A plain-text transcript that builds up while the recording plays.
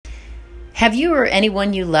Have you or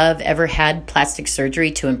anyone you love ever had plastic surgery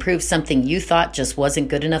to improve something you thought just wasn't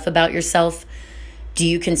good enough about yourself? Do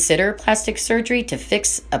you consider plastic surgery to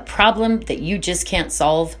fix a problem that you just can't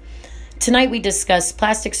solve? Tonight we discuss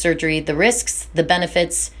plastic surgery, the risks, the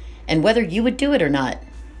benefits, and whether you would do it or not.